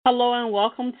Hello and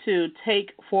welcome to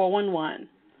Take 411,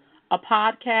 a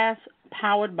podcast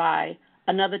powered by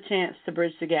Another Chance to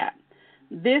Bridge the Gap.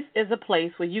 This is a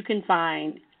place where you can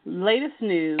find latest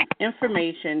news,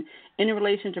 information in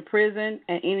relation to prison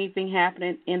and anything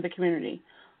happening in the community.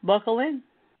 Buckle in.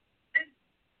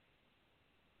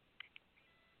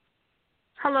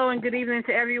 Hello and good evening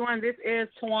to everyone. This is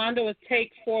Tawanda with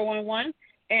Take 411,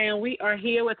 and we are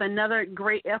here with another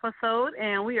great episode,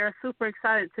 and we are super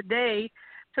excited today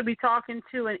to be talking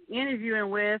to and interviewing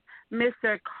with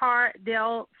Mr.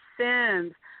 Cardell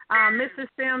Sims. Mr.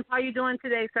 Sims, how are you doing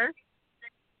today, sir?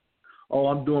 Oh,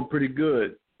 I'm doing pretty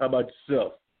good. How about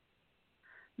yourself?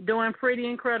 Doing pretty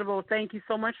incredible. Thank you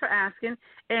so much for asking.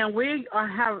 And we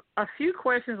have a few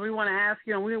questions we want to ask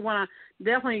you, and we want to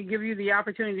definitely give you the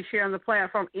opportunity to share on the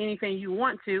platform anything you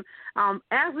want to.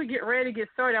 As we get ready to get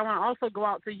started, I want to also go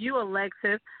out to you,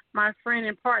 Alexis, my friend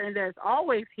and partner that's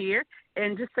always here,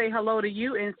 and just say hello to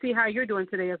you and see how you're doing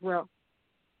today as well.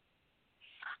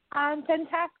 I'm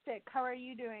fantastic. How are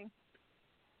you doing?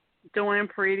 Doing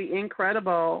pretty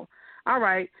incredible. All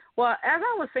right. Well, as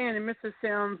I was saying to Mr.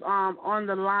 Sims on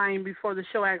the line before the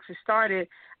show actually started,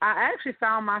 I actually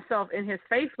found myself in his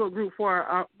Facebook group for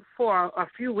a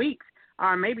few weeks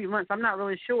or maybe months. I'm not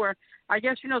really sure. I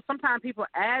guess, sometimes people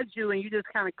add you and you just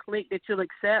kind of click that you'll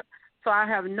accept. So I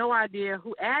have no idea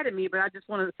who added me, but I just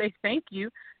wanted to say thank you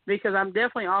because I'm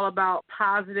definitely all about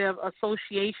positive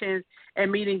associations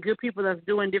and meeting good people that's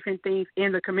doing different things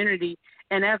in the community.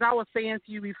 And as I was saying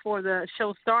to you before the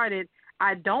show started,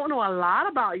 I don't know a lot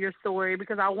about your story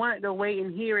because I wanted to wait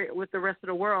and hear it with the rest of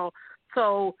the world.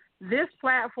 So this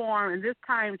platform and this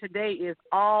time today is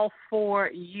all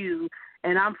for you.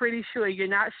 And I'm pretty sure you're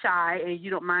not shy and you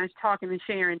don't mind talking and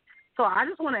sharing. So I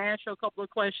just want to ask you a couple of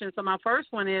questions. So my first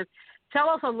one is, tell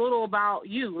us a little about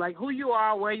you, like who you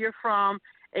are, where you're from,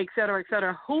 et cetera, et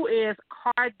cetera. Who is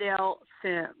Cardell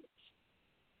Sims?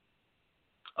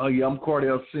 Yeah, I'm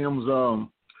Cardell Sims.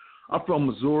 I'm from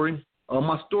Missouri.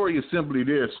 My story is simply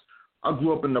this. I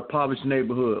grew up in an impoverished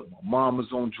neighborhood. My mom was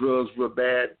on drugs real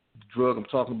bad. The drug I'm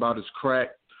talking about is crack.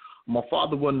 My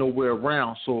father wasn't nowhere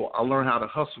around, so I learned how to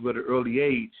hustle at an early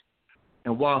age.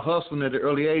 And while hustling at an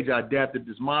early age, I adapted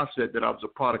this mindset that I was a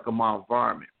product of my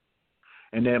environment.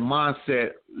 And that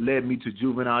mindset led me to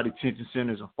juvenile detention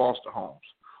centers and foster homes.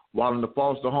 While in the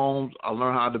foster homes, I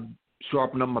learned how to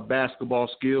sharpen up my basketball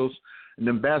skills. And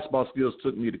then basketball skills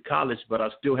took me to college, but I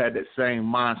still had that same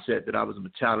mindset that I was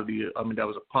that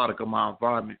was a product of my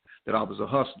environment, that I was a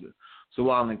hustler. So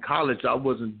while in college, I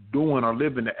wasn't doing or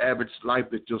living the average life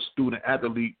that your student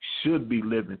athlete should be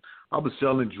living. I was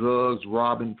selling drugs,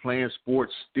 robbing, playing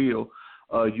sports, still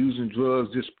using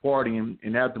drugs, just partying.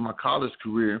 And after my college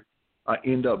career, I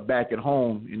end up back at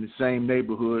home in the same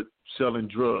neighborhood selling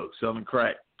drugs, selling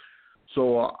crack.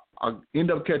 So I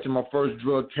end up catching my first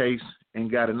drug case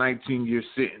and got a 19-year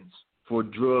sentence for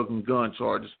drug and gun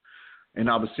charges. And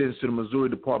I was sentenced to the Missouri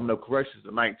Department of Corrections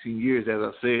for 19 years, as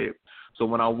I said. So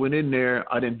when I went in there,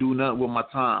 I didn't do nothing with my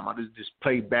time. I just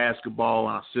played basketball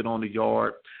and I sit on the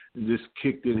yard and just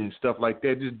kicked it and stuff like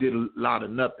that. Just did a lot of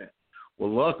nothing.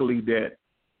 Well, luckily that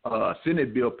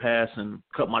Senate bill passed and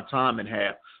cut my time in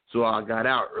half, so I got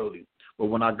out early. But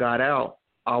when I got out,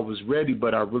 I was ready,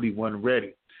 but I really wasn't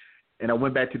ready. And I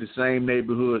went back to the same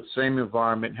neighborhood, same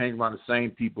environment, hanging around the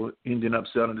same people, ending up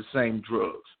selling the same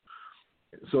drugs.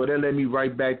 So that led me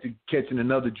right back to catching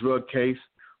another drug case.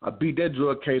 I beat that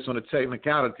drug case on a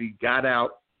technicality, got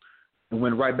out, and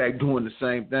went right back doing the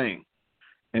same thing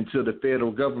until the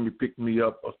federal government picked me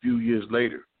up a few years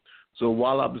later. So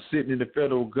while I was sitting in the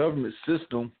federal government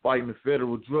system fighting the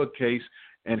federal drug case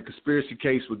and a conspiracy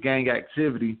case with gang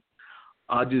activity,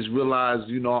 I just realized,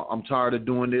 I'm tired of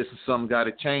doing this and something got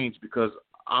to change because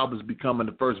I was becoming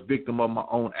the first victim of my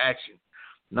own action.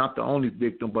 Not the only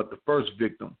victim, but the first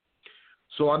victim.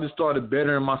 So I just started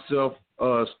bettering myself,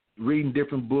 reading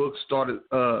different books, started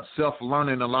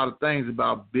self-learning a lot of things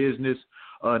about business,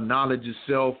 knowledge of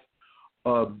self,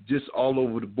 just all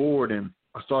over the board. And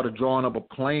I started drawing up a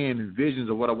plan and visions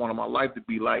of what I wanted my life to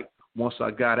be like once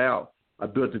I got out. I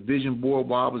built a vision board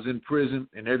while I was in prison,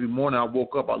 and every morning I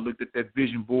woke up, I looked at that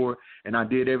vision board, and I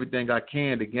did everything I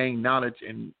can to gain knowledge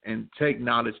and take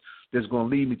knowledge that's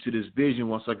going to lead me to this vision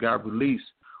once I got released.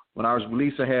 When I was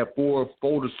released, I had 4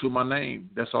 folders to my name.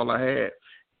 That's all I had.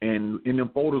 And in them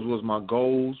folders was my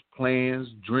goals, plans,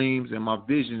 dreams, and my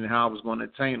vision and how I was going to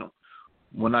attain them.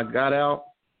 When I got out,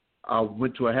 I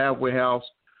went to a halfway house.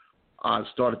 I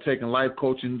started taking life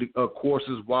coaching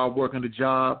courses while working the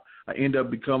job. I ended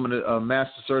up becoming a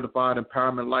master certified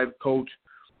empowerment life coach.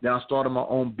 Then I started my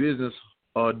own business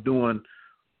doing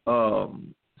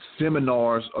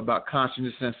seminars about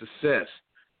consciousness and success.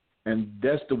 And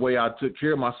that's the way I took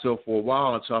care of myself for a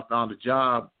while until I found a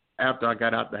job after I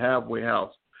got out the halfway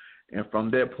house. And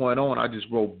from that point on, I just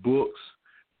wrote books,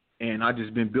 and I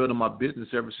just been building my business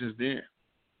ever since then.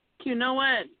 You know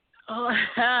what? Oh,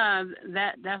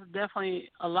 that's definitely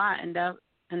a lot, and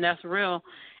that's real.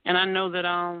 And I know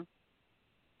that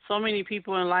so many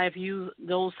people in life use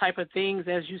those type of things,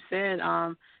 as you said,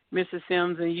 Mrs.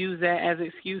 Sims, and use that as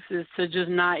excuses to just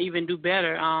not even do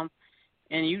better.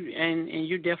 And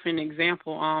you're definitely an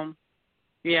example.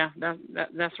 Yeah,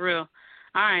 that's real.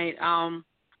 All right.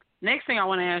 Next thing I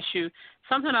want to ask you,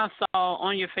 something I saw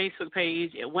on your Facebook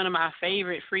page, one of my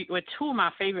favorite two of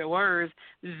my favorite words,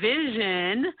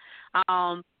 vision,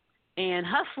 and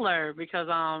hustler, because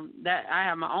that I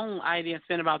have my own idea and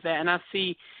spin about that, and I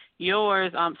see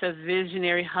yours says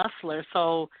visionary hustler.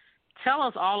 So tell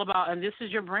us all about, and this is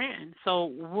your brand.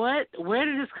 So where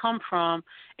did this come from,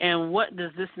 and what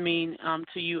does this mean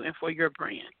to you and for your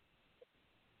brand?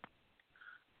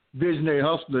 Visionary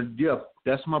hustler, yeah,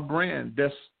 that's my brand.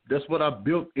 That's what I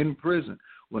built in prison.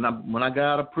 When I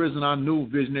got out of prison, I knew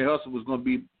Visionary Hustler was going to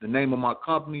be the name of my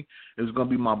company. It was going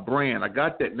to be my brand. I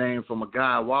got that name from a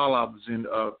guy while I was in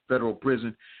federal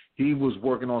prison. He was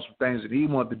working on some things that he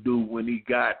wanted to do when he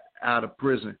got out of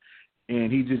prison, and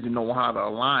he just didn't know how to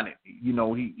align it. You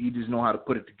know, he just know how to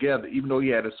put it together. Even though he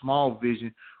had a small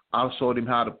vision, I showed him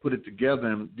how to put it together,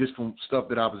 and just from stuff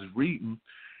that I was reading.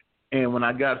 And when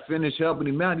I got finished helping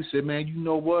him out, he said, "Man, you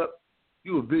know what?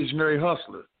 You a visionary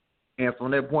hustler." And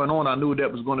from that point on, I knew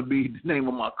that was going to be the name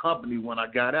of my company when I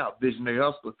got out, Visionary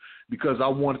Hustler, because I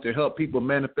wanted to help people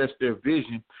manifest their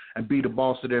vision and be the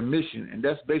boss of their mission. And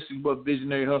that's basically what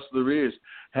Visionary Hustler is,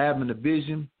 having the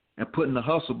vision and putting the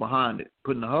hustle behind it.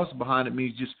 Putting the hustle behind it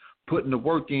means just putting the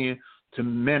work in to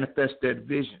manifest that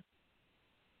vision.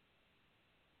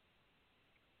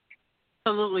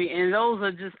 Absolutely, and those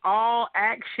are just all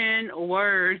action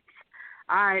words.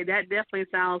 All right, that definitely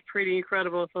sounds pretty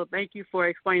incredible, so thank you for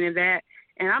explaining that.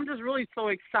 And I'm just really so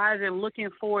excited and looking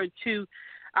forward to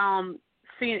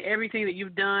seeing everything that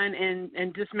you've done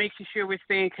and just making sure we're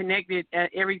staying connected at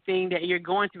everything that you're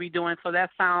going to be doing. So that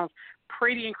sounds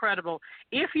pretty incredible.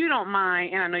 If you don't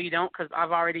mind, and I know you don't because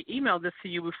I've already emailed this to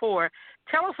you before,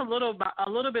 tell us a little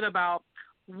bit about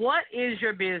what is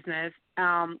your business.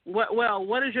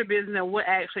 What is your business and what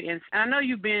actually is? And I know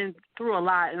you've been through a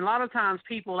lot, and a lot of times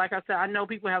people, like I said, I know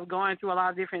people have gone through a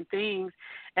lot of different things,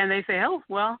 and they say, "Oh,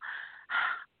 well,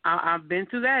 I've been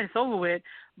through that; it's over with."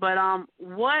 But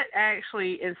what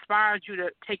actually inspired you to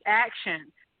take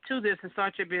action to this and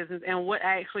start your business, and what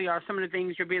actually are some of the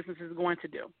things your business is going to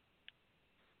do?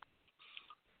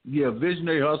 Yeah,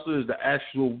 Visionary Hustler is the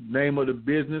actual name of the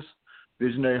business,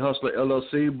 Visionary Hustler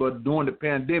LLC. But during the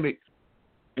pandemic,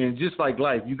 and just like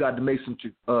life, you got to make some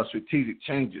strategic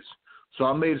changes. So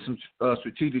I made some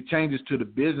strategic changes to the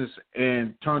business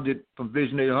and turned it from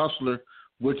Visionary Hustler,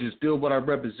 which is still what I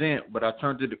represent, but I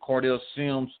turned it to Cardell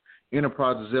Sims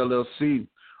Enterprises LLC.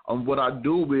 What I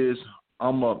do is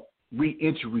I'm a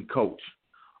reentry coach.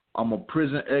 I'm a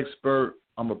prison expert.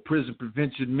 I'm a prison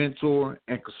prevention mentor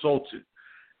and consultant.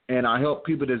 And I help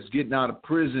people that's getting out of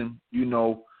prison, you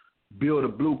know, build a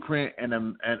blueprint and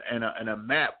a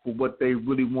map for what they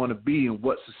really want to be and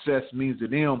what success means to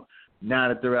them now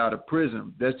that they're out of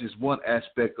prison. That's just one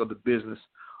aspect of the business.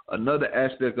 Another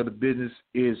aspect of the business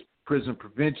is prison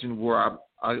prevention, where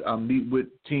I meet with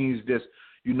teens that's,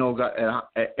 you know, got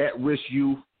at-risk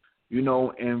youth, you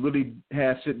know, and really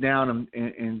sit down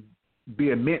and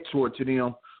be a mentor to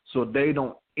them so they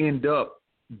don't end up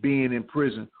being in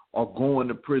prison or going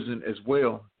to prison as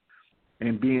well.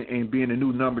 And being a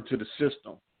new number to the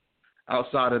system.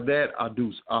 Outside of that,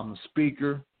 I'm a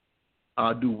speaker.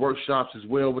 I do workshops as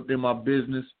well within my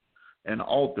business, and an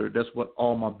author. That's what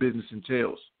all my business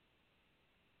entails.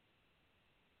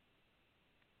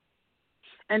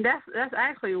 And that's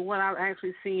actually what I'm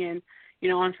actually seeing, you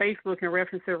know, on Facebook in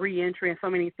reference to reentry and so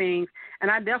many things.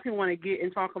 And I definitely want to get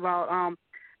and talk about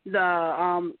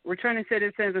the returning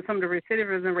citizens and some of the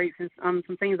recidivism rates and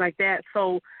some things like that.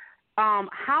 So.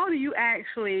 How do you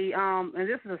actually, and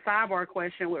this is a sidebar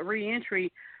question with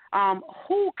reentry,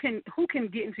 who can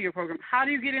get into your program? How do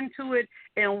you get into it,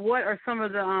 and what are some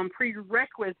of the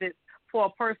prerequisites for a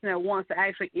person that wants to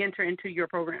actually enter into your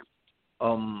program?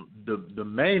 The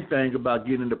main thing about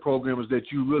getting in the program is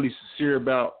that you're really sincere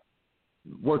about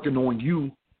working on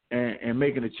you and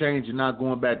making a change and not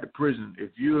going back to prison.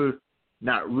 If you're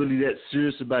not really that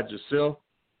serious about yourself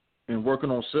and working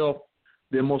on self,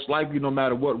 then most likely, no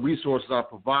matter what resources I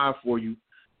provide for you,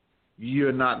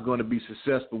 you're not going to be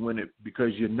successful in it because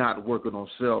you're not working on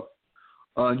self.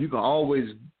 You can always,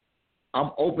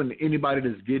 I'm open to anybody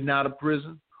that's getting out of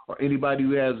prison or anybody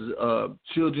who has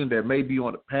children that may be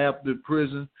on the path to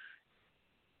prison,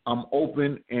 I'm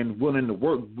open and willing to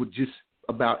work with just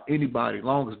about anybody, as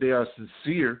long as they are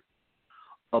sincere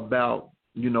about,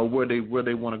 where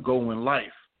they want to go in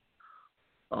life.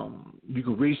 You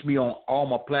can reach me on all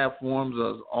my platforms,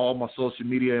 all my social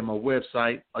media, and my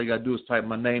website. All you got to do is type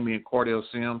my name in, Cardell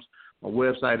Sims. My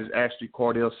website is actually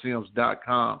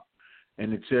CardellSims.com,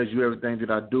 and it tells you everything that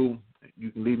I do.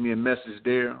 You can leave me a message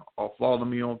there or follow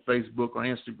me on Facebook or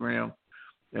Instagram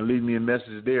and leave me a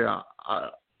message there.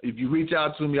 If you reach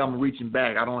out to me, I'm reaching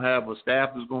back. I don't have a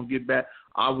staff that's going to get back.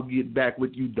 I will get back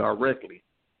with you directly.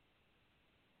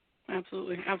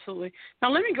 Absolutely, absolutely.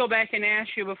 Now, let me go back and ask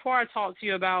you, before I talk to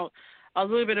you about a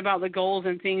little bit about the goals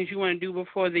and things you want to do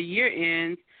before the year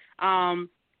ends,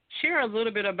 share a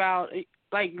little bit about,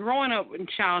 like, growing up in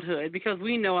childhood, because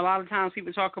we know a lot of times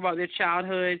people talk about their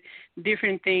childhood,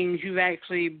 different things you've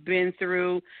actually been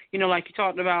through, like you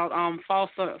talked about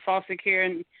foster care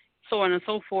and so on and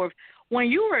so forth.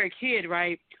 When you were a kid,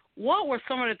 right, what were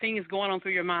some of the things going on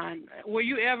through your mind?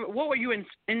 What were you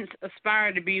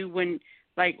inspired to be when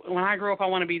I grow up, I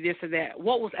want to be this or that?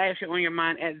 What was actually on your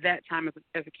mind at that time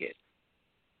as a kid?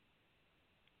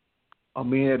 I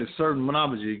mean, at a certain, when I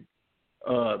was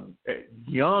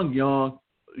young,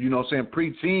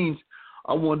 preteens,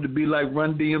 I wanted to be like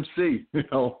Run DMC.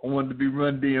 I wanted to be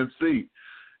Run DMC.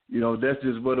 That's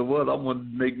just what it was. I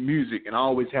wanted to make music, and I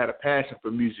always had a passion for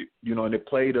music, and it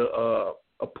played a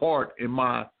part in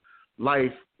my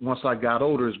life once I got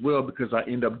older as well, because I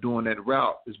ended up doing that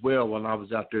route as well when I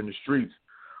was out there in the streets.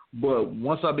 But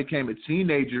once I became a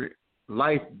teenager,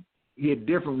 life hit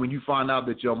different when you find out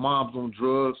that your mom's on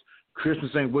drugs.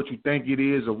 Christmas ain't what you think it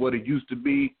is or what it used to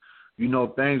be. Things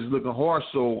are looking hard.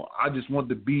 So I just wanted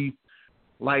to be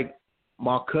like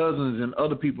my cousins and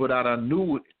other people that I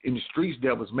knew in the streets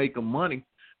that was making money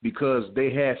because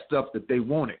they had stuff that they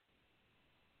wanted.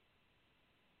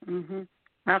 Mhm.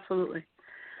 Absolutely.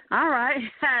 All right.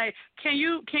 Hey, can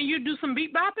you do some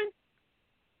beat bopping?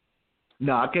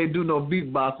 No, I can't do no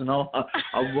beatboxing.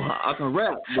 I can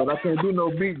rap, but I can't do no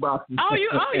beatboxing. Oh, you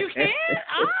can?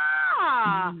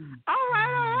 All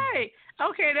right.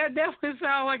 Okay, that definitely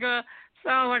sounds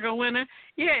like a winner.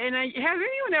 Yeah, and has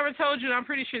anyone ever told you? I'm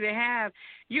pretty sure they have.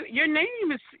 Your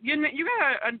name is you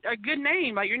got a good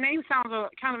name. Like, your name sounds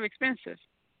kind of expensive.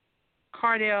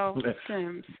 Cardell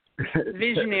Sims,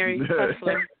 visionary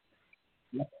hustler.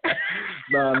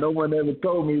 No one ever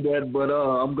told me that, but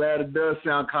I'm glad it does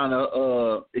sound kind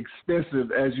of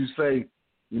expensive, as you say,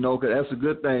 because that's a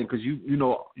good thing, because you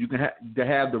can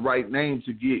have the right name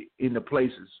to get into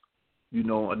places, a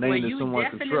name that someone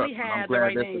can trust. I'm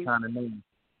glad that's the kind of name.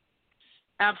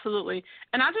 Absolutely.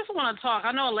 And I just want to talk.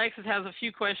 I know Alexis has a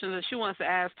few questions that she wants to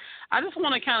ask. I just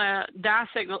want to kind of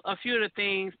dissect a few of the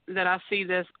things that I see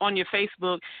that's on your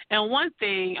Facebook. And one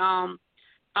thing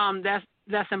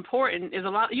that's important is a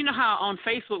lot. You know how on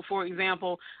Facebook, for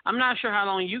example, I'm not sure how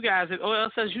long you guys have. Oh,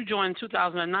 it says you joined in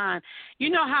 2009. You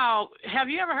know how? Have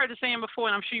you ever heard the saying before?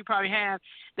 And I'm sure you probably have,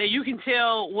 that you can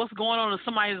tell what's going on in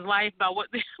somebody's life by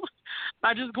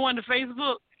just going to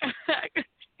Facebook.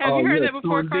 Have you heard that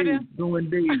before, Cardell?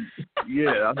 Indeed.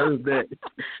 Yeah, I heard that.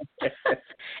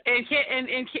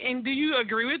 and do you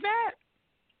agree with that?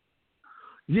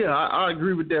 Yeah, I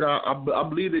agree with that. I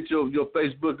believe that your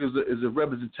Facebook is a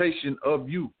representation of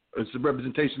you. It's a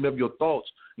representation of your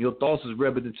thoughts. Your thoughts is a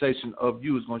representation of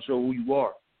you. It's going to show who you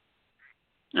are.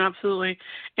 Absolutely.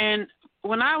 And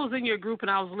when I was in your group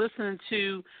and I was listening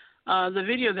to the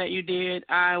video that you did,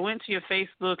 I went to your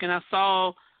Facebook and I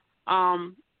saw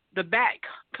the back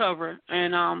cover,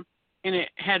 and it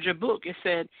had your book. It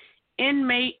said,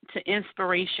 "Inmate to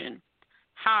Inspiration: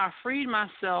 How I Freed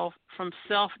Myself from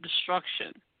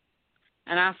Self-Destruction."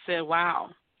 And I said,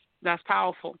 wow, that's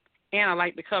powerful. And I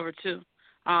like the cover, too.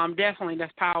 Definitely,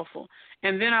 that's powerful.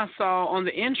 And then I saw on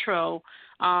the intro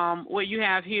what you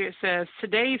have here. It says,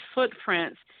 "Today's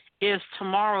footprints is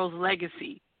tomorrow's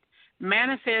legacy.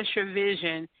 Manifest your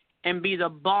vision and be the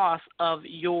boss of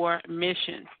your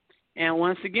mission." And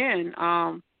once again,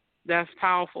 that's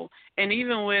powerful. And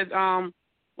even with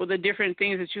the different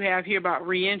things that you have here about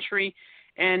reentry,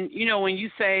 and, when you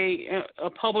say a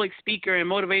public speaker and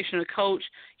motivational coach,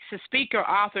 it's a speaker,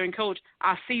 author, and coach,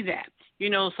 I see that.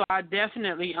 So I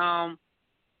definitely, I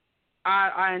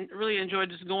really enjoyed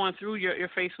just going through your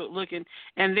Facebook looking.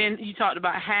 And then you talked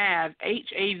about HAVE,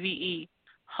 HAVE,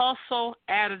 hustle,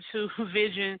 attitude,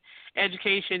 vision,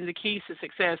 education, the keys to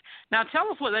success. Now,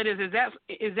 tell us what that is. Is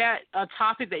that a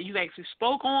topic that you actually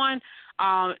spoke on?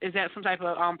 Is that some type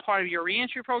of part of your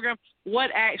reentry program?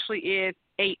 What actually is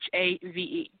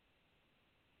HAVE?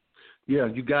 Yeah,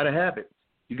 you got to have it.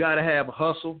 You got to have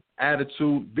hustle,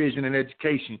 attitude, vision, and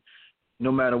education,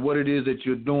 no matter what it is that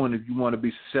you're doing if you want to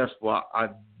be successful. I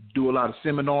do a lot of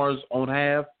seminars on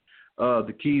HAVE,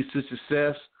 the keys to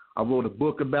success. I wrote a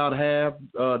book about HAVE,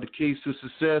 the keys to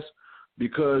success,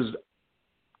 because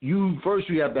you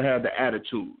have to have the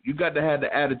attitude. You got to have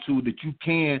the attitude that you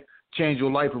can change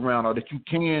your life around, or that you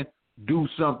can do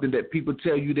something that people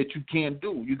tell you that you can't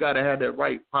do. You got to have that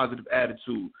right positive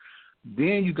attitude.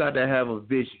 Then you got to have a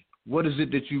vision. What is it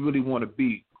that you really want to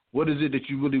be? What is it that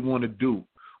you really want to do?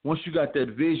 Once you got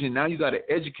that vision, now you got to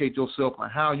educate yourself on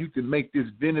how you can make this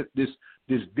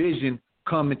vision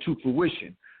come into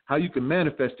fruition, how you can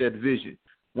manifest that vision.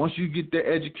 Once you get the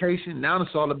education, now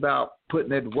it's all about putting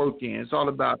that work in. It's all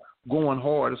about going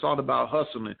hard. It's all about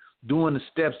hustling, doing the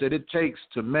steps that it takes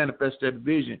to manifest that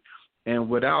vision. And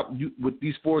with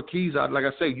these 4 keys, like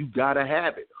I say, you got to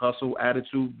have it: hustle,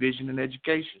 attitude, vision, and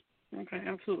education. Okay,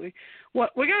 absolutely. Well,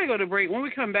 we're going to go to break. When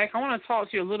we come back, I want to talk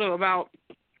to you a little about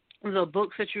the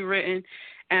books that you've written,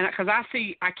 and because I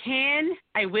see I can,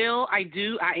 I will, I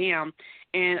do, I am.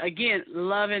 And, again,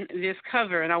 loving this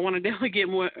cover, and I want to definitely get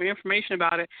more information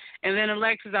about it. And then,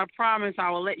 Alexis, I promise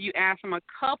I will let you ask him a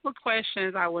couple of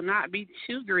questions. I will not be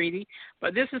too greedy.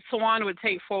 But this is Tawanda with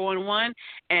Take 411,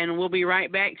 and we'll be right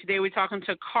back. Today we're talking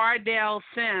to Cardell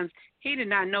Sims. He did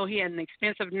not know he had an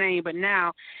expensive name, but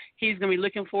now he's going to be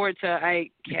looking forward to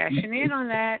cashing in on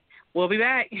that. We'll be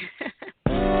back.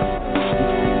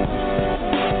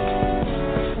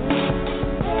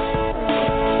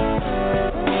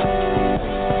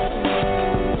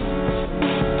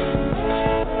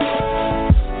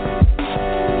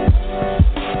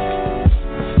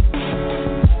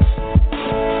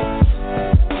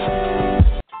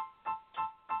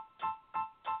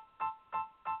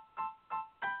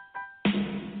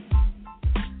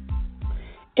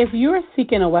 If you're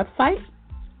seeking a website,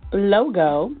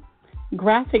 logo,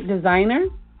 graphic designer,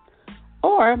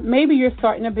 or maybe you're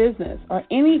starting a business or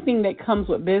anything that comes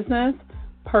with business,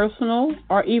 personal,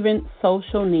 or even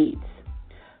social needs,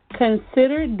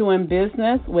 consider doing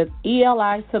business with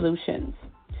ELI Solutions.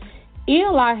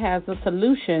 ELI has the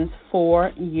solutions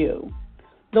for you.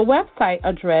 The website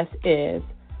address is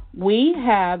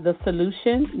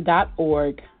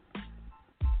wehavethesolution.org.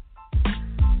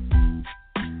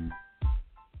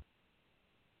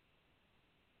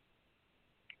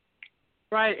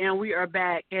 Right, and we are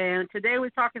back. And today we're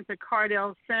talking to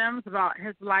Cardell Sims about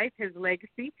his life, his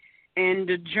legacy, and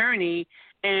the journey.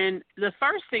 And the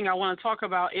first thing I want to talk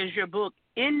about is your book,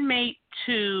 Inmate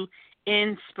to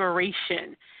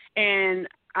Inspiration. And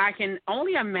I can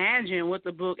only imagine what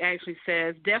the book actually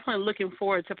says. Definitely looking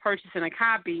forward to purchasing a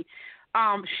copy.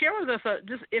 Share with us,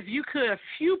 just if you could, a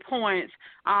few points.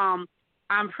 I'm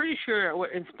pretty sure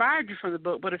what inspired you from the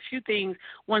book, but a few things.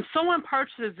 When someone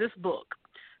purchases this book,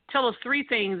 tell us 3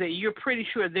 things that you're pretty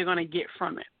sure they're going to get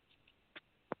from it.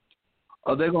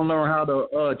 They're going to learn how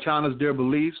to challenge their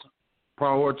beliefs,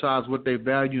 prioritize what they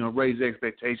value, and raise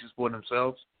expectations for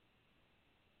themselves.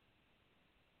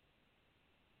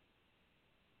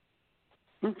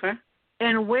 Okay.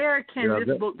 And where can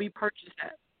this book be purchased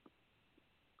at?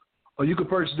 Or you can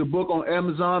purchase the book on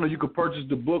Amazon, or you can purchase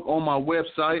the book on my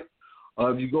website.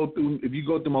 If you go through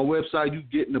my website, you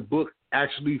get the book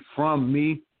actually from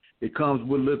me. It comes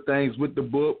with little things with the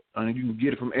book, and you can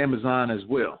get it from Amazon as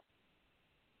well.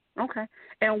 Okay.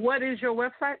 And what is your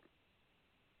website?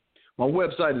 My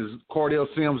website is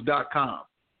CardellSims.com.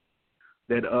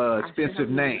 That expensive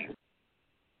name.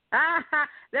 I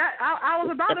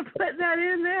was about to put that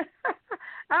in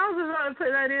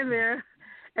there.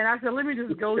 And I said, let me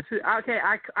just go to, okay,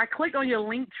 I clicked on your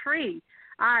link tree.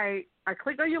 I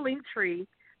clicked on your link tree.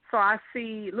 So I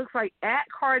see, looks like at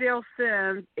Cardell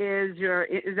Sims is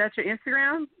that your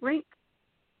Instagram link?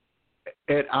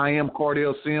 At I am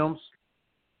Cardell Sims.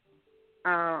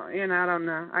 I don't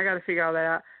know. I got to figure all that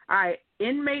out. All right,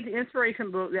 Inmate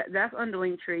Inspiration book, that's under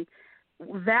Linktree.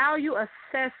 Value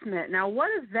assessment. Now, what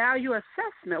is value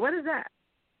assessment? What is that?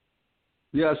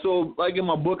 Yeah, so like in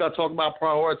my book, I talk about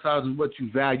prioritizing what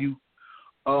you value.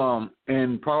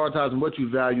 And prioritizing what you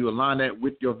value, align that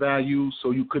with your values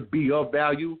so you could be of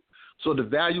value. So the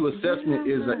value assessment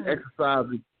is an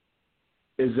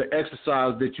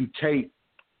exercise that you take.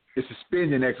 It's a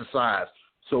spending exercise.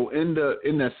 So in the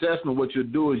assessment, what you'll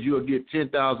do is you'll get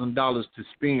 $10,000 to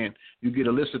spend. You get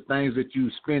a list of things that you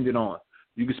spend it on.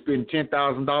 You can spend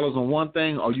 $10,000 on one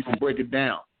thing, or you can break it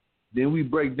down. Then we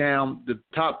break down the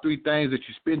top 3 things that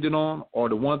you spend it on, or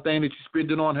the one thing that you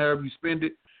spend it on, however you spend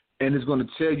it. And it's going to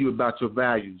tell you about your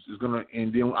values. And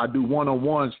then I do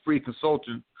one-on-ones, free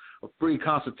consulting, or free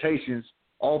consultations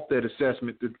off that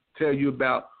assessment to tell you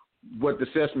about what the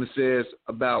assessment says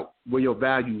about where your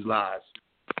values lies.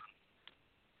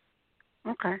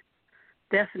 Okay,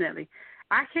 definitely.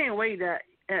 I can't wait to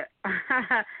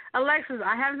Alexis,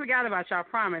 I haven't forgotten about you, I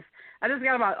promise. I just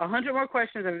got about 100 more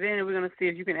questions, and then we're going to see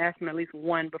if you can ask me at least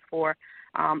one before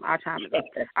our time is up.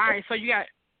 All right, so you got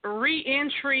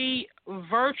Reentry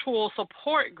Virtual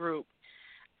Support Group.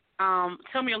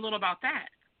 Tell me a little about that.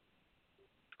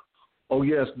 Oh,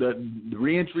 yes, the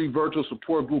Reentry Virtual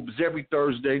Support Group is every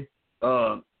Thursday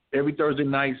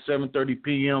night, 7:30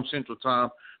 p.m. Central Time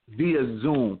via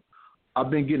Zoom. I've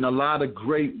been getting a lot of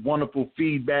great, wonderful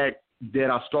feedback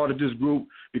that I started this group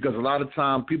because a lot of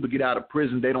time people get out of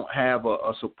prison, they don't have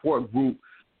a support group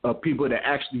of people that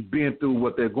actually been through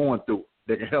what they're going through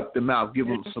that can help them out, give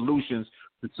them solutions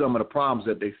to some of the problems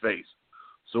that they face.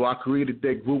 So I created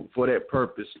that group for that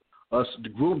purpose. The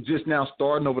group just now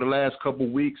starting over the last couple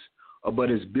of weeks,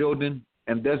 but it's building,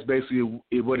 and that's basically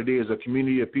what it is, a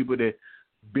community of people that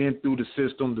been through the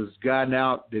system, that's gotten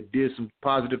out, that did some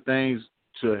positive things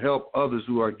to help others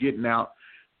who are getting out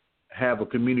have a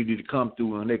community to come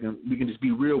through, and we can just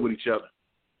be real with each other.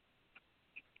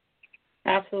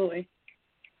 Absolutely.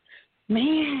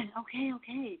 Man,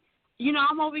 okay. You know,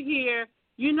 I'm over here.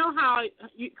 You know how,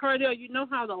 Cardell, you know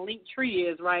how the link tree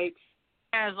is, right?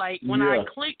 As like when I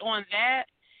click on that,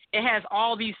 it has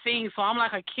all these things. So I'm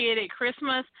like a kid at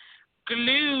Christmas,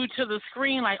 glued to the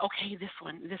screen, like, okay, this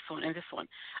one, and this one.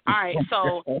 All right,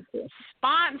 so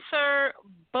sponsor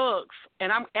books,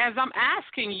 and as I'm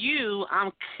asking you,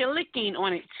 I'm clicking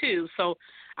on it too. So,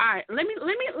 all right, let me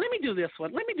do this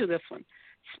one.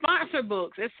 Sponsor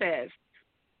books. It says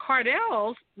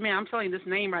Cardell's. Man, I'm telling you this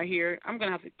name right here. I'm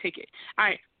gonna have to take it. All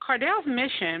right, Cardell's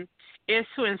mission is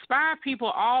to inspire people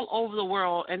all over the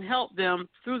world and help them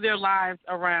through their lives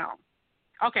around.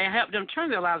 Okay, help them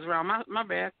turn their lives around. My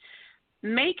bad.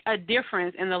 Make a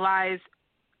difference in the lives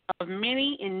of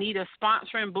many in need of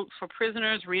sponsoring books for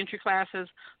prisoners, reentry classes,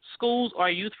 schools,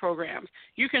 or youth programs.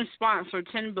 You can sponsor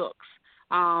 10 books,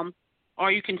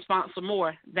 or you can sponsor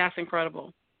more. That's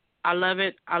incredible. I love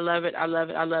it.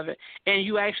 And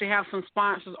you actually have some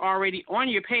sponsors already on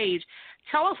your page.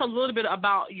 Tell us a little bit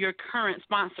about your current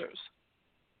sponsors.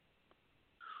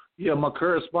 Yeah, my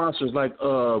current sponsors, like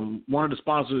one of the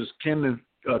sponsors, Kendall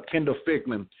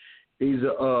Fickman. He's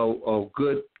a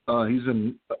good.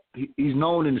 He's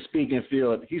known in the speaking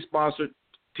field. He sponsored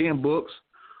 10 books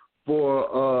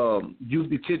for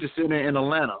Youth Detention Center in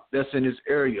Atlanta. That's in his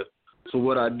area. So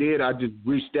what I did, I just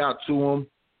reached out to him,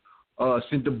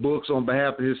 sent the books on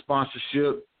behalf of his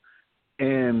sponsorship,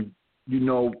 and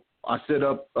I set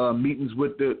up meetings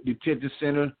with the detention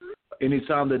center.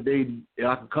 Anytime that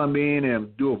I can come in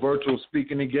and do a virtual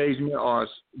speaking engagement or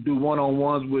do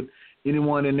one-on-ones with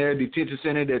anyone in their detention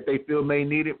center that they feel may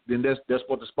need it, then that's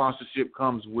what the sponsorship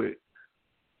comes with.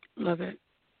 Love it.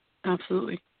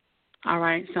 Absolutely. All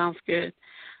right. Sounds good.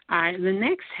 All right. The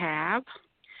next tab,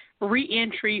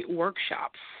 reentry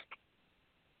workshops.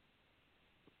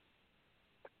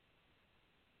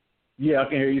 Yeah, I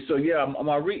can hear you. So, yeah,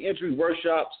 my reentry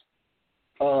workshops,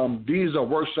 these are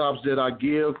workshops that I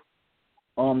give.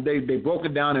 They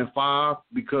broken down in 5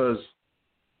 because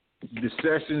the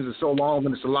sessions are so long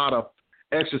and it's a lot of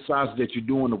exercises that you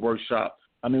do in the workshop.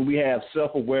 I mean, we have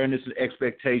self-awareness and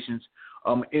expectations.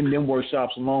 In them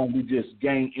workshops alone, we just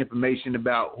gain information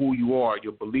about who you are,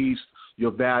 your beliefs,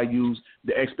 your values,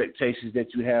 the expectations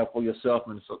that you have for yourself,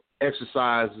 and so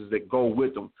exercises that go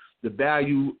with them. The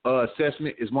value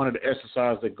assessment is one of the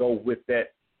exercises that go with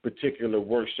that particular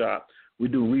workshop. We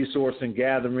do resource and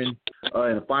gathering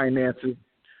and finances,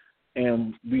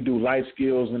 and we do life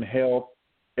skills and health,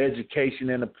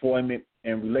 education and employment,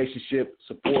 and relationship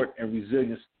support and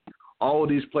resilience. All of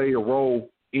these play a role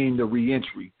in the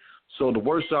reentry. So the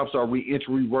workshops are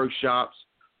reentry workshops,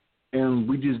 and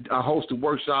I host the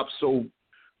workshops so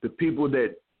the people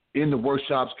that in the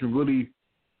workshops can really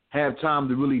have time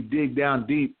to really dig down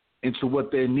deep into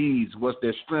what their needs, what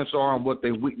their strengths are, and what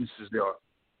their weaknesses are.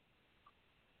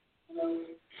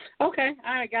 Okay.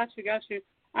 All right. Got you.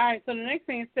 All right. So the next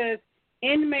thing says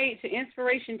Inmate to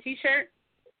Inspiration T-shirt.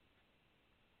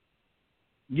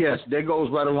 Yes, that goes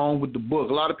right along with the book.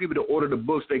 A lot of people that order the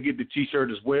books, they get the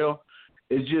T-shirt as well.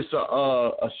 It's just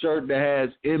a shirt that has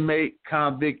inmate,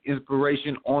 convict,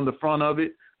 inspiration on the front of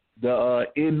it. The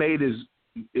inmate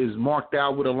is marked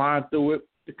out with a line through it.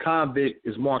 The convict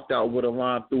is marked out with a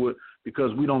line through it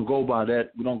because we don't go by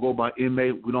that. We don't go by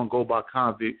inmate. We don't go by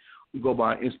convict. We go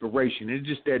by inspiration. It's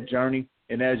just that journey.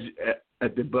 And as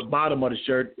at the bottom of the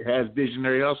shirt, it has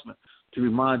Visionary Hustler to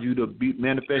remind you to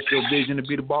manifest your vision and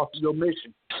be the boss of your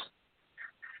mission.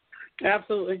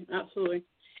 Absolutely.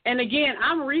 And again,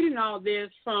 I'm reading all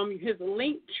this from his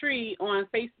link tree on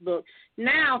Facebook.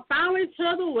 Now, finally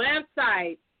to the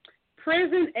website.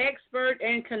 Prison expert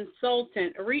and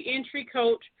consultant, reentry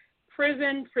coach,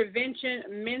 prison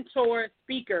prevention mentor,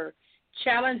 speaker,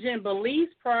 challenging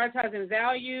beliefs, prioritizing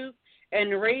values,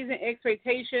 and raising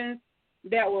expectations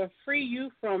that will free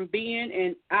you from being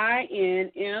an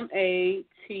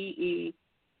INMATE.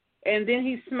 And then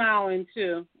he's smiling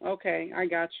too. Okay, I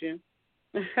got you.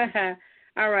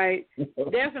 All right,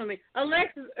 definitely.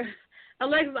 Alexis,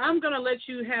 I'm going to let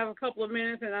you have a couple of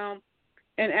minutes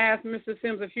and ask Mr.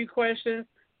 Sims a few questions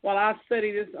while I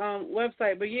study this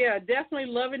website. But, yeah, definitely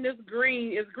loving this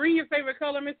green. Is green your favorite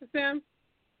color, Mr. Sims?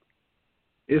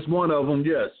 It's one of them,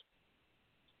 yes.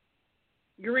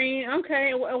 Green,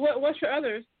 okay. What's your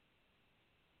others?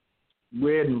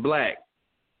 Red and black.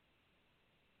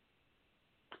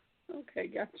 Okay,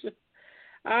 gotcha.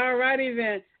 All righty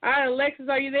then. All right, Alexis,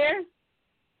 are you there?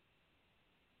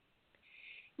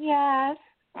 Yes.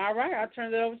 All right, I'll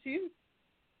turn it over to you.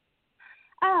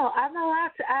 Oh, I'm allowed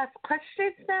to ask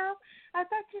questions now? I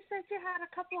thought you said you had a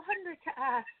couple hundred to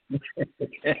ask.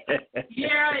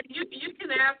 Yeah, you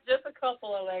can ask just a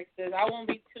couple, Alexis. I won't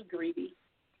be too greedy.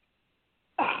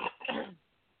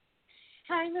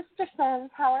 Hi, Mr. Sims.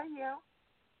 How are you?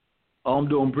 I'm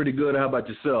doing pretty good. How about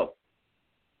yourself?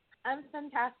 I'm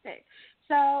fantastic.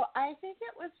 So I think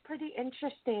it was pretty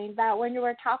interesting that when you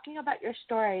were talking about your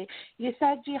story, you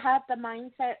said you had the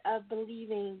mindset of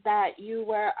believing that you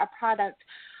were a product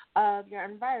of your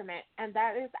environment, and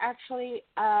that is actually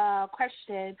a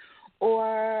question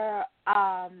or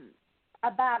a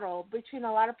battle between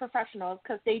a lot of professionals,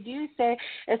 because they do say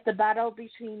it's the battle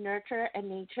between nurture and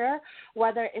nature,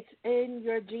 whether it's in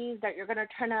your genes that you're going to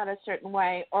turn out a certain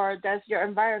way, or does your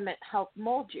environment help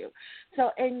mold you. So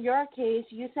in your case,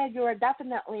 you said you were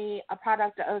definitely a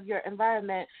product of your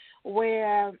environment,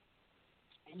 where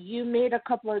you made a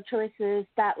couple of choices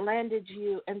that landed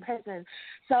you in prison.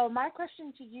 So my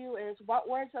question to you is, what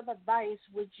words of advice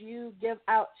would you give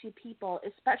out to people,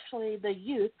 especially the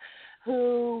youth,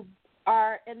 who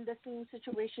are in the same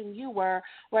situation you were,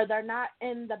 where they're not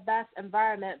in the best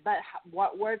environment, but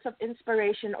what words of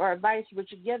inspiration or advice would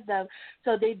you give them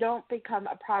so they don't become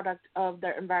a product of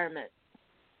their environment?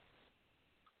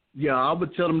 Yeah, I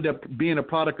would tell them that being a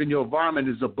product in your environment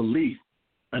is a belief,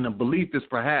 and a belief is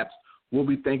perhaps what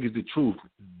we think is the truth.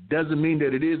 Doesn't mean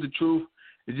that it is the truth.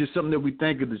 It's just something that we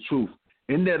think is the truth.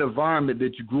 In that environment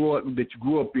that you grew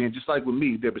up in, just like with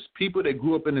me, there was people that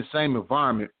grew up in the same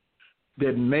environment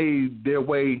that made their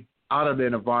way out of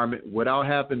that environment without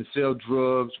having to sell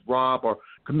drugs, rob, or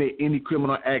commit any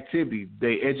criminal activity.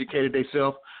 They educated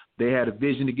themselves. They had a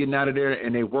vision to getting out of there,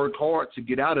 and they worked hard to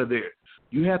get out of there.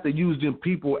 You have to use them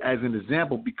people as an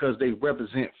example because they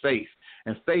represent faith,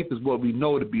 and faith is what we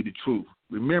know to be the truth.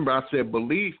 Remember, I said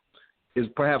belief is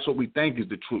perhaps what we think is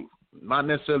the truth. Not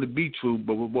necessarily be true,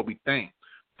 but what we think.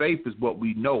 Faith is what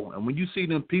we know. And when you see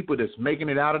them people that's making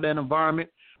it out of that environment,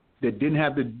 that didn't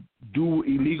have to do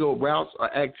illegal routes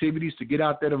or activities to get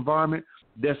out that environment,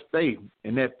 that's faith.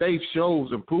 And that faith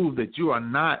shows and proves that you are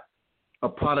not a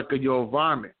product of your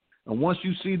environment. And once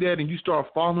you see that and you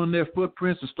start following their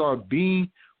footprints and start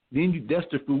being, then that's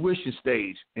the fruition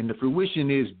stage. And the fruition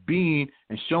is being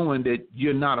and showing that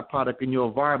you're not a product in your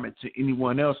environment to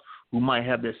anyone else who might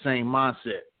have that same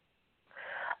mindset.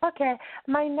 Okay.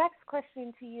 My next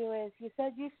question to you is, you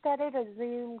said you started a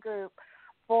Zoom group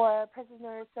for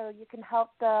prisoners so you can help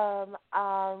them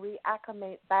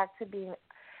reacclimate back to being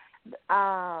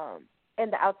in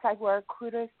the outside world.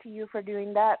 Kudos to you for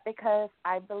doing that, because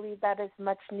I believe that is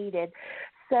much needed.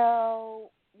 So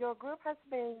your group has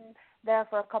been there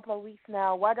for a couple of weeks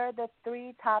now. What are the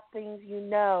 3 top things you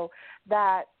know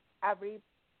that every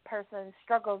person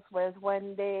struggles with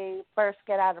when they first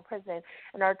get out of prison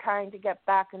and are trying to get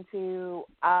back into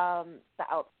the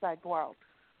outside world?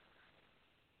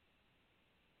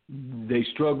 They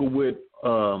struggle with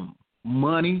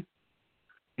money,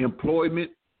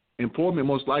 employment. Employment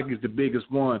most likely is the biggest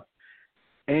one,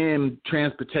 and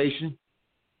transportation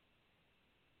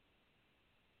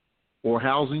or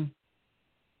housing.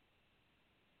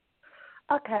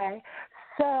 Okay.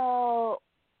 So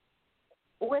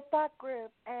with that group,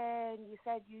 and you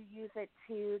said you use it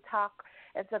to talk,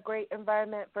 it's a great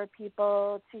environment for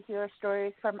people to hear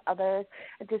stories from others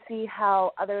and to see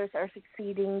how others are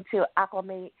succeeding to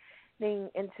acclimate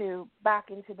back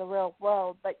into the real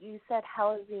world. But you said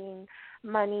housing,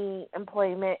 money,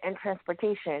 employment, and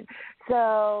transportation.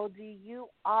 So do you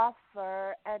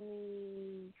offer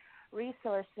any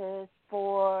resources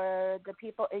for the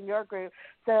people in your group,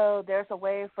 so there's a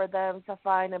way for them to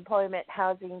find employment,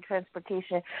 housing,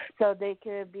 transportation, so they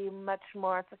could be much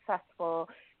more successful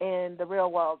in the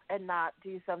real world and not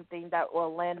do something that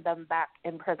will land them back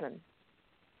in prison.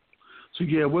 So,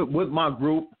 yeah, with my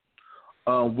group,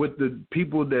 with the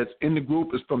people that's in the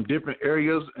group is from different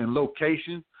areas and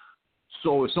locations.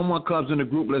 So if someone comes in the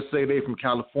group, let's say they're from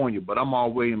California, but I'm all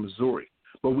the way in Missouri,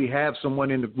 but we have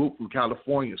someone in the group from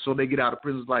California, so they get out of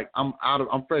prison. It's like, I'm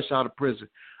fresh out of prison.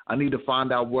 I need to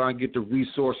find out where I get the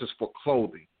resources for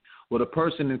clothing. Well, the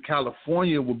person in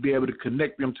California will be able to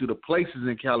connect them to the places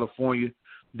in California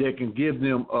that can give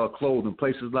them clothing,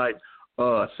 places like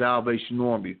Salvation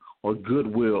Army or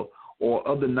Goodwill or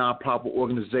other nonprofit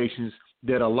organizations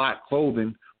that allot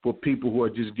clothing for people who are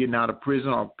just getting out of prison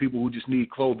or people who just need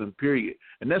clothing, period.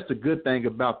 And that's the good thing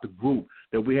about the group,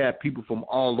 that we have people from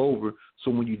all over. So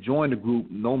when you join the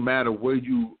group, no matter where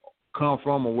you come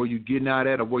from or where you're getting out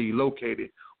at or where you're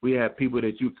located, we have people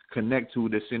that you can connect to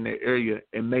that's in that area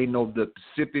and may know the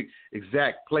specific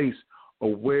exact place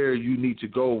or where you need to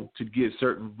go to get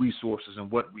certain resources and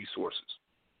what resources.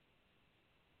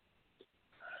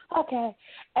 Okay.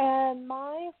 And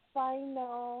my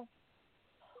final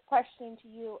question to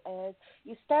you is,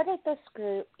 you started this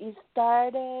group, you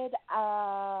started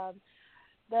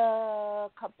the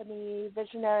company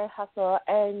Visionary Hustle,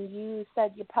 and you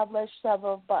said you published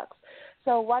several books.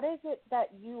 So what is it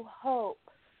that you hope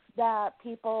that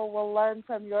people will learn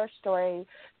from your story,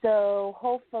 so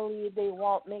hopefully they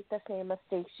won't make the same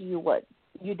mistakes you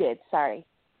did?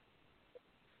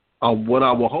 What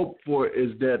I will hope for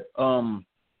is that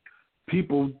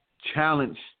people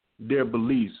challenge their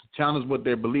beliefs, challenge what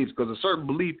their beliefs, because a certain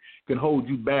belief can hold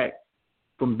you back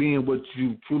from being what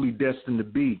you truly destined to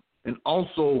be, and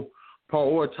also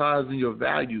prioritizing your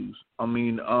values.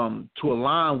 To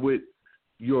align with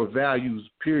your values,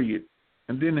 period,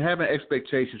 and then having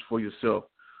expectations for yourself.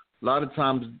 A lot of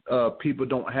times people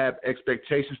don't have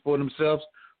expectations for themselves,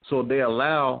 so they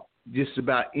allow just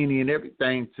about any and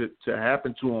everything to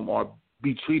happen to them or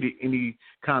be treated any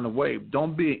kind of way.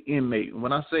 Don't be an inmate.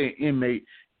 When I say an inmate,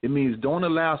 it means don't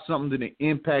allow something to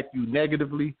impact you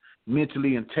negatively,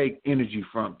 mentally, and take energy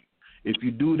from you. If you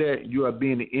do that, you are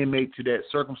being an inmate to that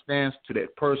circumstance, to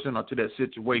that person, or to that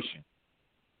situation.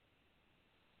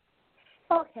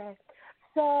 Okay.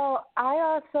 So I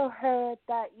also heard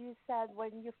that you said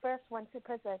when you first went to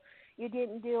prison, you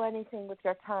didn't do anything with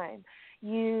your time.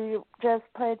 You just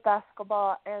played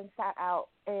basketball and sat out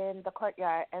in the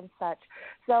courtyard and such.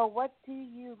 So what do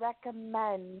you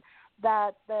recommend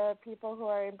that the people who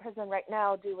are in prison right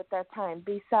now do with their time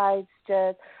besides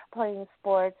just playing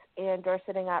sports and or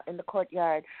sitting out in the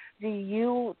courtyard? Do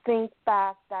you think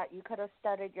back that you could have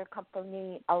started your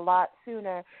company a lot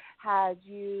sooner had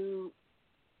you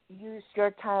used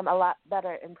your time a lot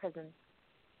better in prison?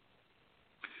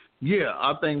 Yeah,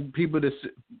 I think people it's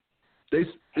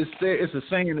a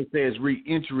saying that says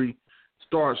re-entry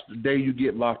starts the day you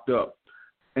get locked up.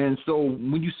 And so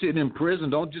when you sit in prison,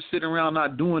 don't just sit around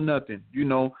not doing nothing.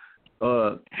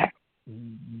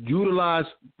 Utilize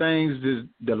things,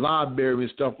 the library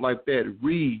and stuff like that.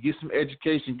 Read, get some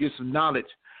education, get some knowledge,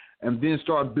 and then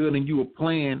start building you a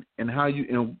plan and how you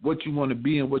and what you want to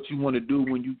be and what you want to do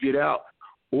when you get out.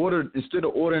 Instead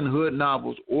of ordering hood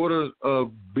novels, order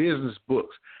business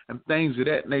books and things of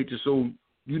that nature. So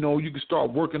you can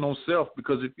start working on self,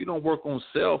 because if you don't work on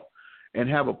self and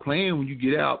have a plan when you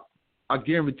get out, I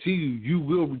guarantee you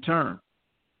will return.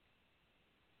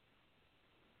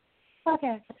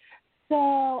 Okay.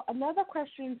 So another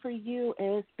question for you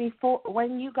is,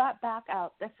 when you got back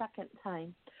out the second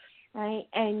time, right,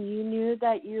 and you knew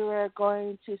that you were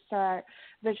going to start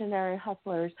Visionary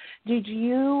Hustlers, did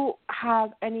you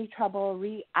have any trouble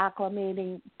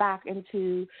reacclimating back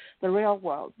into the real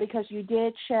world? Because you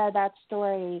did share that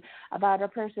story about a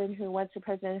person who went to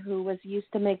prison who was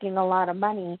used to making a lot of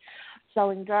money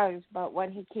selling drugs, but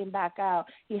when he came back out,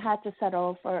 he had to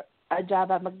settle for a job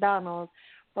at McDonald's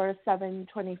for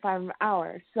 $7.25 an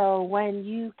hour. So when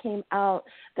you came out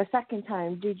the second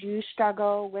time, did you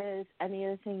struggle with any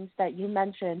of the things that you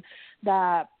mentioned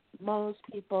that most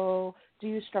people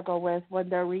do struggle with when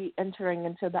they're re-entering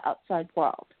into the outside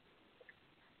world?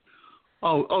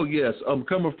 Oh yes.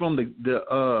 Coming from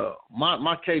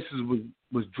my cases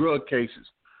was drug cases.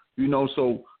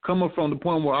 So coming from the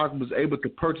point where I was able to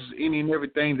purchase any and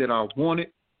everything that I wanted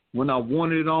when I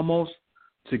wanted it, almost,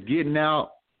 to getting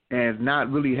out and not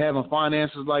really having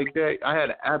finances like that, I had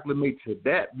to acclimate to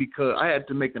that, because I had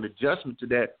to make an adjustment to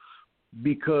that,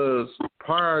 because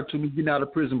prior to me getting out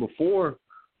of prison before,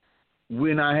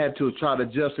 when I had to try to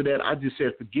adjust to that, I just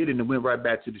said forget it and went right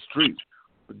back to the streets.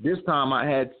 This time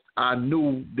I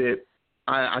knew that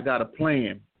I got a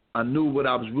plan. I knew what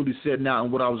I was really setting out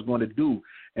and what I was going to do,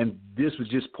 and this was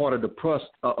just part of the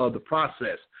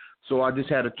process. So I just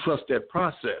had to trust that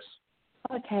process.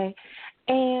 Okay.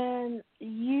 And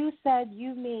you said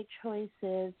you made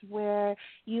choices where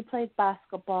you played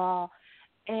basketball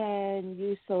and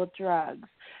you sold drugs.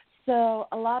 So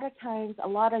a lot of times, a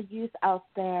lot of youth out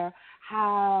there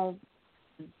have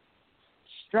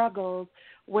struggles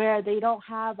where they don't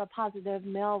have a positive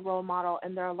male role model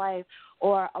in their life,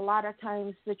 or a lot of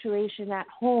times situation at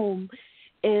home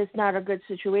is not a good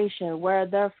situation where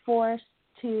they're forced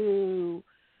to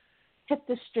hit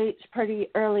the streets pretty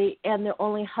early, and the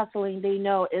only hustling they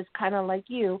know is kind of like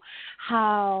you,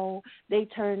 how they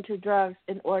turn to drugs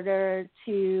in order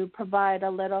to provide a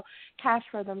little cash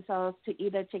for themselves to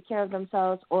either take care of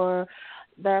themselves or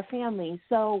their family.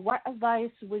 So what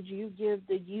advice would you give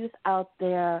the youth out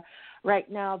there right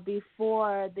now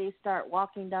before they start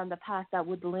walking down the path that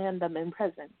would land them in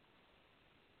prison?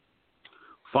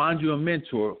 Find you a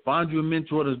mentor. Find you a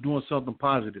mentor that's doing something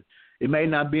positive. It may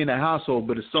not be in the household,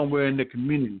 but it's somewhere in the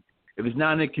community. If it's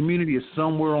not in the community, it's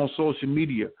somewhere on social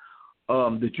media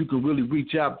that you can really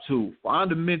reach out to.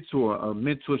 Find a mentor.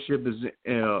 Mentorship is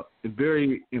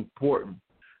very important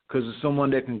because it's someone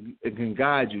that can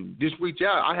guide you. Just reach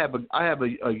out. I have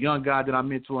a young guy that I'm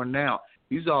mentoring now.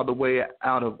 He's all the way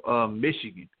out of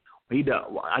Michigan.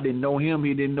 I didn't know him.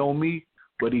 He didn't know me,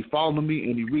 but he followed me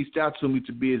and he reached out to me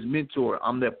to be his mentor.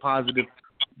 I'm that positive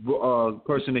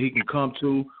person that he can come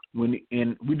to.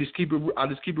 And we just keep it. I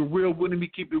just keep it real with him. He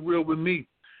keep it real with me,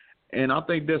 and I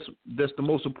think that's the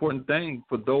most important thing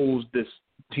for those that's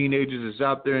teenagers that's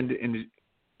out there and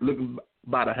looking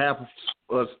about a half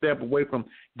a step away from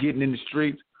getting in the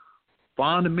streets.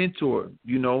 Find a mentor.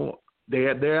 You know,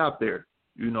 they're out there.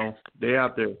 You know, they're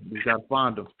out there. You got to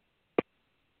find them.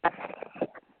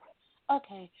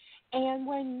 Okay, and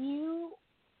when you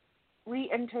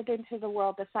re-entered into the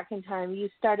world the second time, you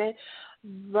started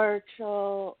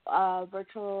virtual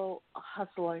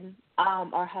hustling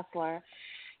or hustler.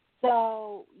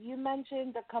 So you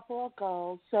mentioned a couple of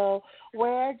goals. So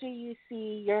where do you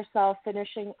see yourself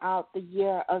finishing out the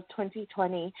year of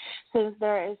 2020, since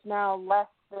there is now less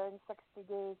than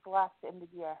 60 days left in the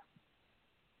year?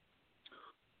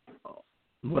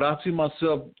 What I see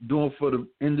myself doing for the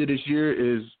end of this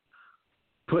year is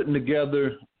putting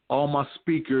together all my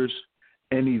speakers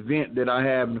an event that I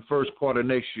have in the first part of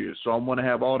next year. So I want to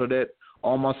have all of that,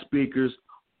 all my speakers,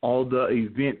 all the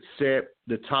event set,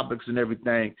 the topics and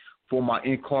everything for my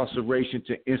Incarceration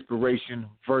to Inspiration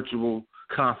virtual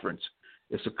conference.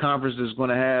 It's a conference that's going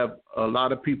to have a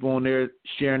lot of people on there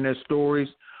sharing their stories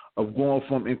of going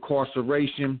from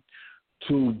incarceration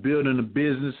to building the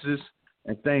businesses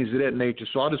and things of that nature.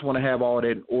 So I just want to have all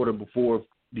that in order before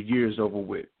the year is over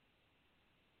with.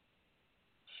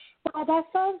 Well, that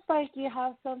sounds like you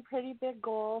have some pretty big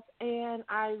goals, and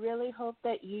I really hope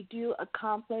that you do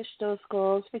accomplish those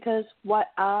goals, because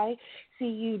what I see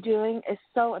you doing is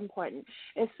so important.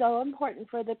 It's so important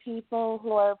for the people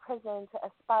who are in prison to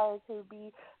aspire to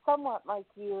be somewhat like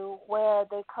you, where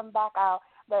they come back out,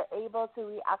 they're able to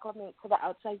reacclimate to the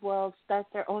outside world, start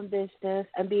their own business,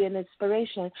 and be an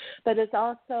inspiration. But it's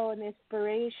also an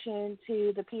inspiration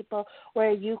to the people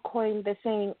where you coined the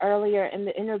saying earlier in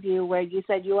the interview where you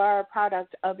said you are a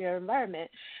product of your environment.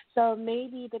 So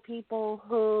maybe the people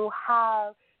who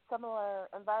have similar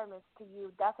environments to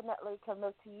you definitely can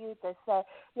look to you to say,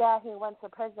 yeah, he went to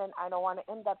prison, I don't want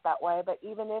to end up that way. But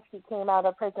even if he came out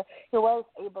of prison, he was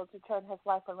able to turn his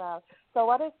life around. So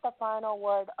what is the final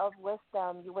word of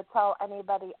wisdom you would tell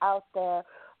anybody out there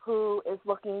who is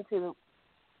looking to,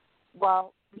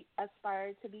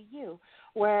 aspire to be you,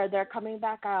 where they're coming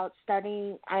back out,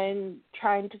 starting and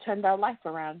trying to turn their life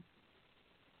around?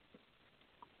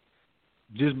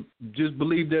 Just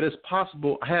believe that it's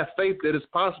possible. Have faith that it's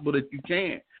possible that you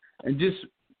can. And just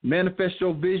manifest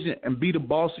your vision and be the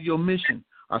boss of your mission.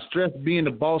 I stress being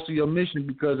the boss of your mission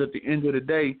because at the end of the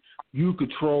day, you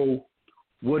control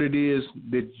what it is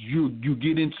that you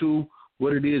get into,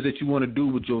 what it is that you want to do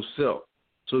with yourself.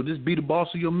 So just be the boss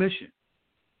of your mission.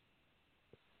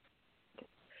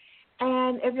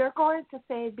 And if you're going to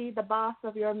say be the boss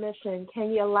of your mission,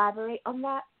 can you elaborate on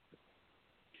that?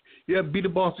 Yeah, be the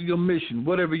boss of your mission,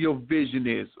 whatever your vision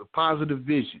is, a positive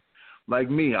vision. Like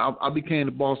me, I became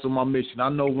the boss of my mission. I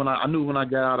knew when I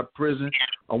got out of prison,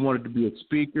 I wanted to be a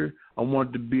speaker. I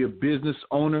wanted to be a business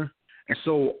owner. And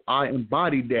so I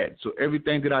embodied that. So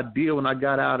everything that I did when I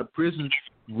got out of prison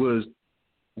was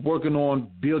working on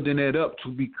building that up to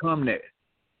become that.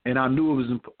 And I knew it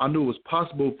was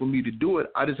possible for me to do it.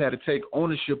 I just had to take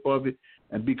ownership of it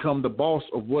and become the boss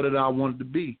of what it I wanted to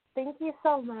be. Thank you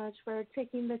so much for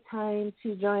taking the time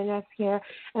to join us here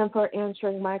and for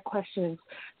answering my questions.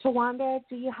 Tawanda,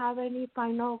 do you have any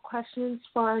final questions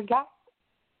for our guests?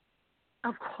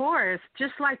 Of course.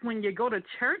 Just like when you go to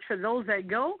church, for those that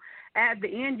go, at the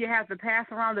end you have to pass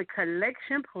around the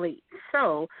collection plate.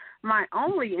 So my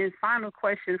only and final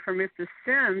question for Mr.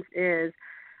 Sims is,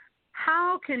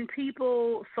 how can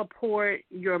people support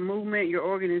your movement, your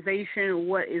organization,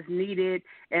 what is needed,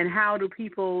 and how do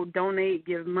people donate,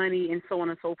 give money, and so on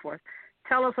and so forth?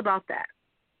 Tell us about that.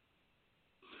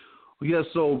 Yeah,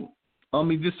 so,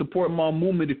 just support my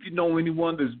movement. If you know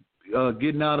anyone that's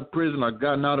getting out of prison or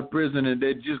gotten out of prison and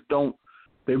they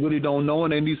really don't know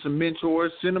and they need some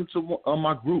mentors, send them to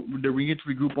my group, the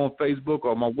Reentry Group on Facebook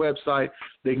or my website.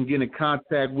 They can get in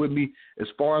contact with me. As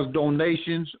far as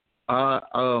donations, I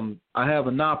have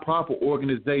a nonprofit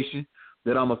organization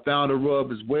that I'm a founder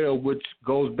of as well, which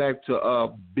goes back to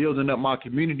building up my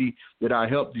community that I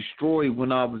helped destroy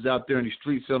when I was out there in the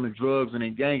streets selling drugs and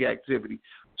in gang activity.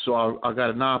 So I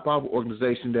got a nonprofit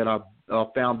organization that I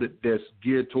founded that's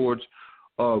geared towards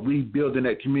rebuilding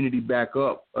that community back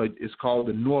up. It's called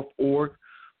the North Org.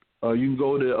 You can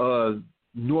go to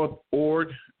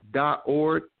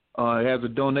northorg.org. It has a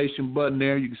donation button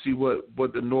there. You can see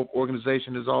what the North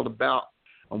organization is all about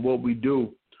and what we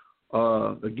do.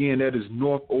 Again, that is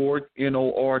Northorg,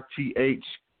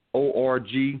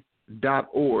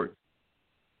 NORTHORG.org.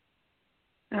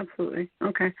 Absolutely.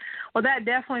 Okay. Well, that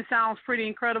definitely sounds pretty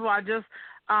incredible. I just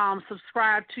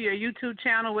subscribed to your YouTube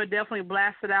channel. We're definitely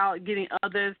blasted out, getting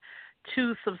others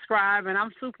to subscribe, and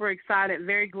I'm super excited,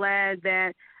 very glad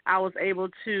that I was able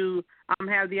to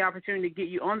have the opportunity to get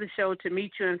you on the show to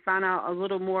meet you and find out a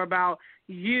little more about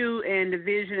you and the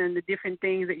vision and the different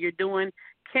things that you're doing.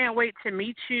 Can't wait to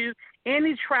meet you.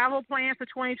 Any travel plans for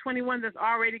 2021 that's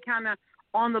already kind of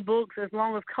on the books, as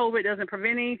long as COVID doesn't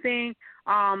prevent anything,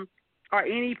 or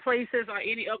any places or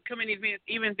any upcoming events,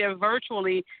 even if they're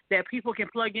virtually, that people can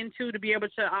plug into to be able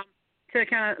to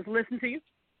kind of listen to you?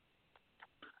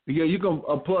 Yeah, you can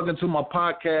plug into my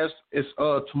podcast. It's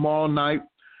tomorrow night,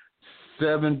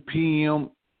 7 p.m.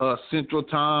 Central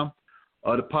Time.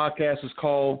 The podcast is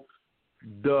called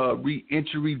The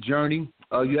Reentry Journey.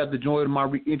 You have to join my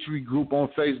Reentry Group on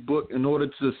Facebook in order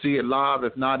to see it live.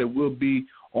 If not, it will be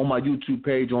on my YouTube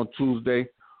page on Tuesday.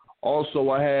 Also,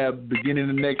 I have, beginning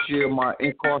of next year, my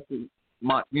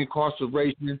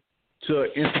Incarceration to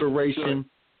Inspiration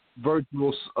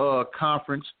virtual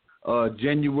conference,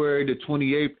 January the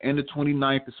 28th and the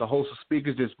 29th. It's a host of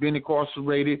speakers that's been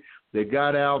incarcerated. They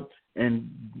got out and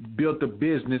built a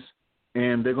business,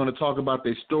 and they're going to talk about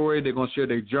their story. They're going to share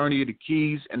their journey, the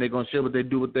keys, and they're going to share what they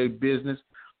do with their business.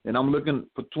 And I'm looking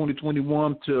for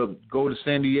 2021 to go to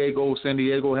San Diego. San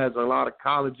Diego has a lot of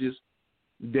colleges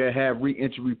that have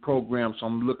reentry programs. So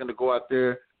I'm looking to go out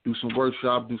there, do some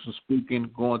workshops, do some speaking,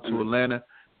 going to Atlanta.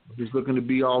 Just looking to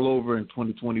be all over in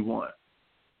 2021.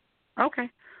 Okay.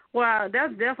 Well,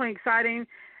 that's definitely exciting.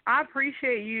 I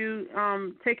appreciate you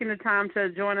taking the time to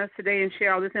join us today and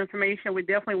share all this information. We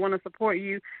definitely want to support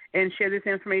you and share this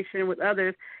information with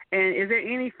others. And is there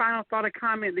any final thought or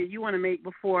comment that you want to make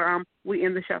before we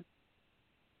end the show?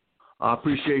 I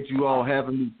appreciate you all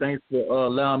having me. Thanks for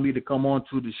allowing me to come on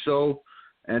to the show.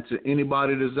 And to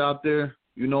anybody that's out there,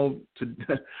 you know,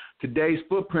 today's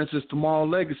footprints is tomorrow's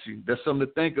legacy. That's something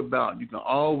to think about. You can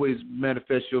always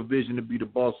manifest your vision to be the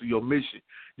boss of your mission.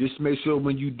 Just make sure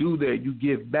when you do that, you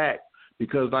give back.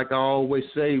 Because like I always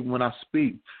say when I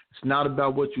speak, it's not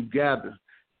about what you gather,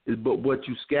 it's but what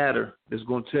you scatter that's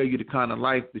going to tell you the kind of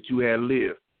life that you had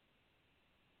lived.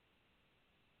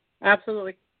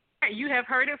 Absolutely. You have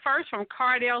heard it first from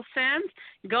Cardell Sims.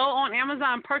 Go on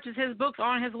Amazon, purchase his books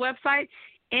on his website,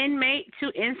 Inmate to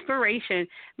Inspiration.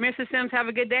 Mr. Sims, have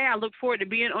a good day. I look forward to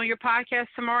being on your podcast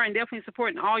tomorrow and definitely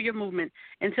supporting all your movement.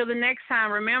 Until the next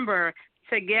time, remember,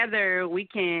 together we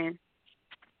can.